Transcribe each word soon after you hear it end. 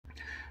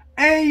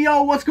Hey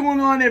yo, what's going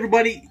on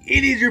everybody?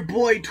 It is your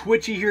boy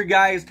Twitchy here,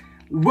 guys.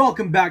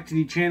 Welcome back to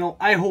the channel.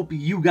 I hope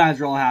you guys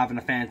are all having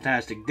a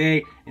fantastic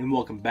day, and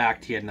welcome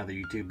back to yet another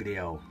YouTube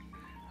video.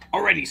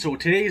 Alrighty, so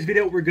today's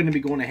video we're going to be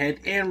going ahead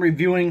and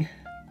reviewing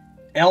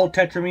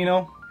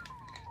L-Tetrimino.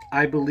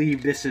 I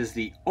believe this is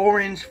the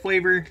orange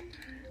flavor.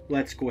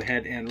 Let's go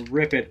ahead and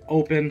rip it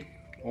open.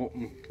 Oh,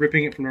 I'm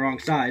ripping it from the wrong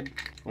side.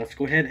 Let's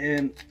go ahead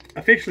and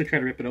officially try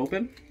to rip it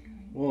open.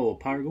 Whoa,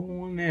 powder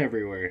going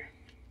everywhere.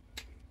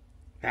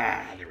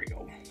 Ah, there we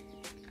go.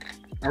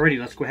 Alrighty,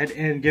 let's go ahead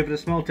and give it a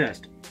smell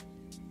test.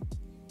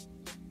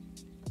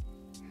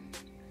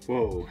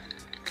 Whoa.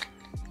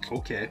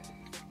 Okay.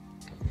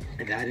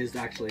 That is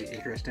actually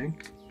interesting.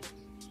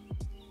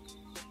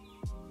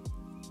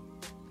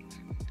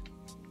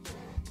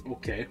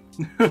 Okay.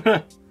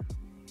 I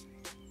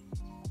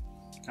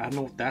don't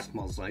know what that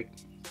smells like.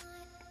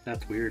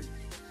 That's weird.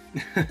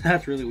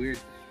 That's really weird.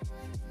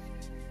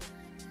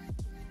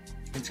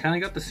 It's kind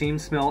of got the same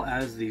smell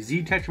as the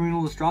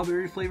L-Tetrimino, the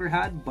strawberry flavor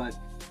had, but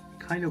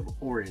kind of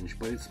orange,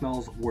 but it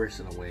smells worse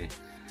in a way.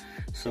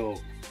 So,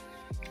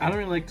 I don't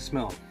really like the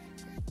smell.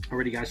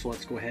 Alrighty guys, so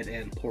let's go ahead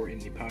and pour in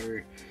the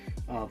powder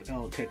of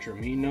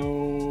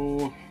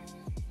L-Tetrimino.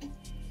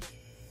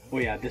 Oh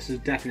yeah, this is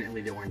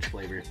definitely the orange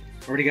flavor.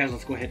 Alrighty guys,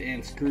 let's go ahead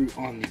and screw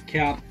on the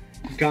cap.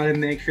 Gotta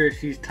make sure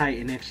she's tight,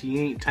 and if she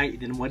ain't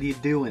tight, then what are you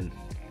doing?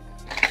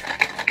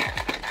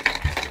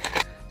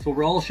 So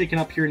we're all shaking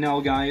up here now,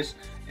 guys.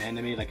 And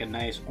they made like a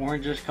nice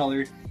orangish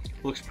color.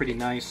 Looks pretty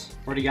nice.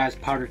 Already guys,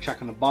 powder check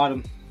on the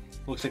bottom.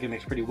 Looks like it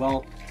mixed pretty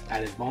well.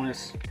 Added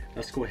bonus.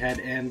 Let's go ahead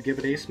and give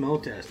it a smell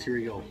test. Here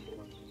we go.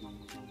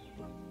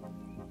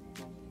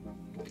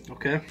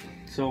 Okay,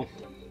 so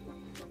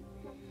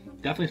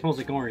definitely smells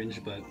like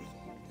orange, but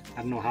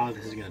I don't know how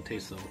this is gonna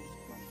taste though.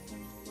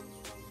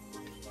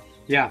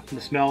 Yeah, the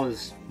smell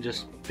is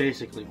just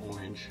basically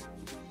orange.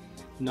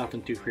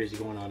 Nothing too crazy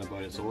going on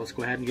about it. So let's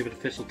go ahead and give it an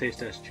official taste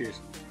test. Cheers.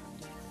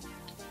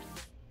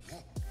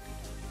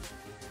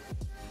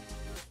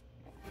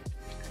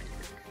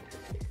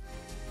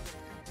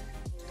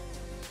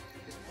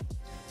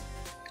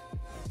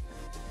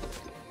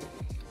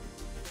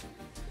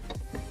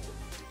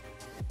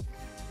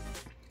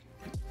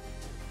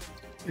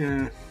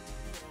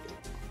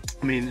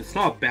 I mean, it's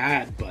not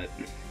bad, but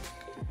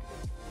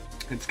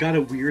it's got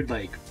a weird,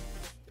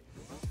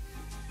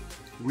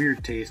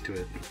 weird taste to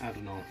it. I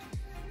don't know.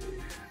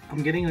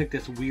 I'm getting like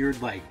this weird,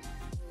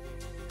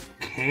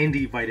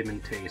 candy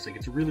vitamin taste. Like,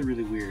 it's really,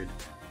 really weird.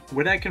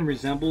 What I can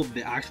resemble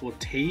the actual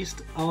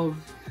taste of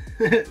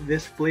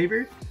this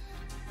flavor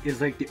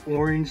is like the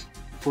orange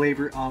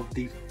flavor of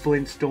the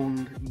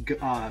Flintstone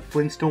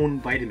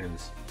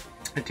vitamins.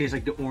 It tastes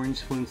like the orange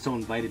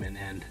Flintstone vitamin,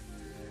 and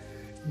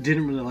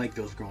didn't really like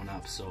those growing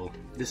up, so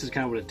this is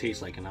kind of what it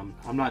tastes like, and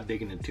I'm not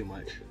digging it too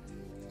much.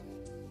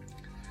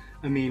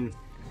 I mean,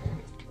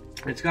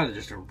 it's got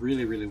just a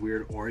really, really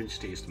weird orange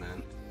taste,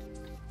 man.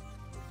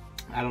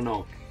 I don't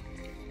know.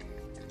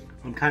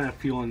 I'm kind of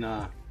feeling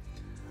a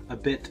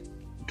bit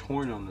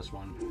torn on this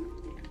one.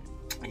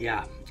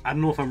 Yeah, I don't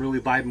know if I'm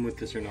really vibing with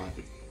this or not.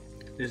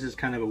 This is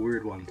kind of a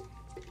weird one.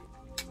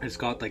 It's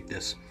got like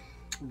this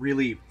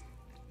really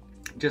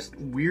just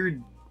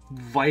weird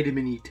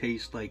vitamin-y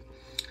taste. Like,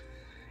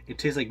 it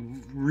tastes like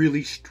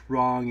really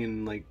strong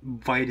and like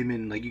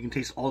vitamin, like you can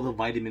taste all the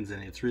vitamins in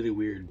it. It's really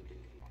weird.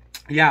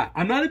 Yeah,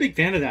 I'm not a big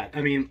fan of that.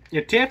 I mean,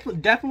 it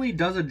definitely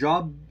does a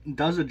job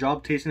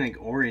tasting like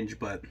orange,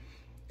 but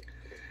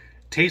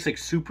tastes like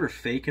super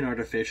fake and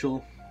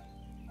artificial.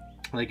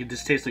 Like, it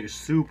just tastes like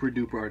super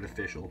duper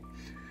artificial.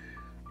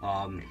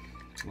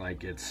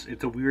 Like it's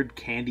a weird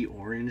candy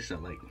orange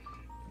that, like,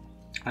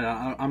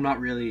 I'm not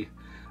really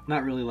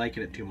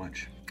liking it too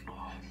much.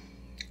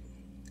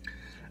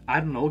 I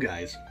don't know,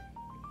 guys.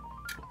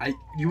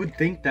 You would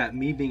think that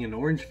me being an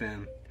orange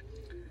fan,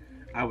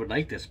 I would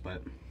like this,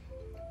 but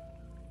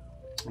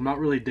I'm not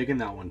really digging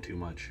that one too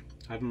much.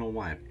 I don't know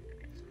why.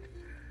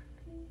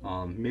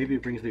 Maybe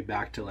it brings me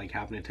back to like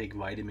having to take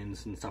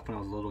vitamins and stuff when I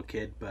was a little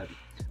kid, but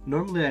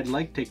normally I'd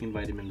like taking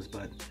vitamins,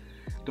 but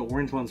the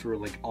orange ones were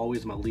like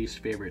always my least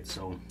favorite,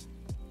 so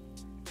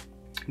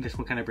this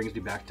one kind of brings me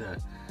back to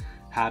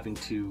having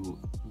to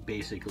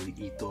basically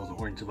eat those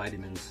orange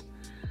vitamins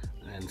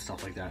and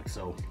stuff like that.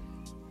 So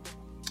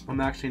I'm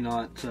actually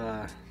not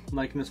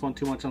liking this one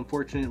too much,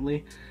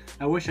 unfortunately.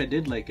 I wish I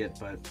did like it,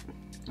 but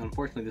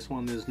unfortunately this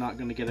one is not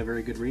going to get a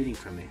very good rating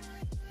from me.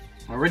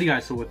 Alrighty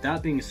guys, so with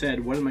that being said,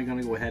 what am I going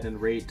to go ahead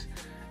and rate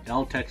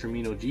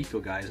L-Tetrimino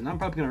Gfuel, guys? And I'm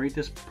probably going to rate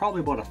this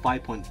probably about a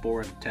 5.4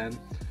 out of 10.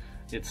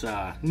 It's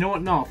you know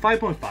what, no,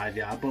 5.5,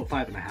 yeah, about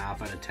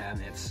 5.5 out of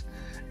 10. It's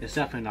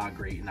definitely not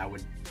great, and I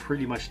would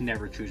pretty much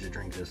never choose to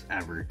drink this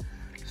ever.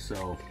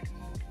 So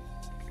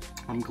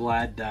I'm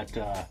glad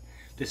that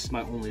this is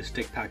my only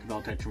stick pack of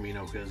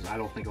L-Tetrimino, because I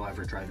don't think I'll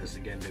ever try this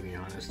again, to be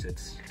honest.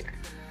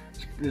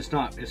 It's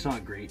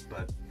not great,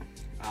 but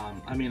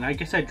I mean, I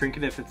guess I'd drink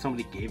it if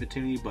somebody gave it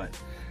to me, but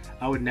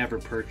I would never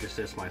purchase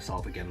this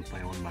myself again with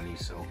my own money.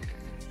 So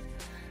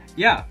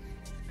yeah,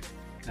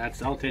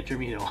 that's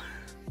L-Tetrimino.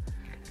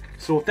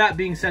 So So with that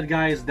being said,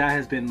 guys, that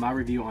has been my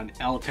review on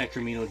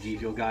L-Tetrimino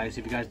Gfuel, guys.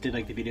 If you guys did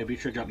like the video, be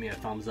sure to drop me a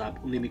thumbs up,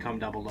 leave me a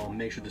comment down below,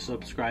 make sure to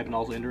subscribe and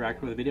also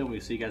interact with the video. We'll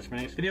see you guys for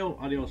the next video.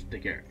 Adios,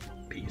 take care,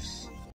 peace.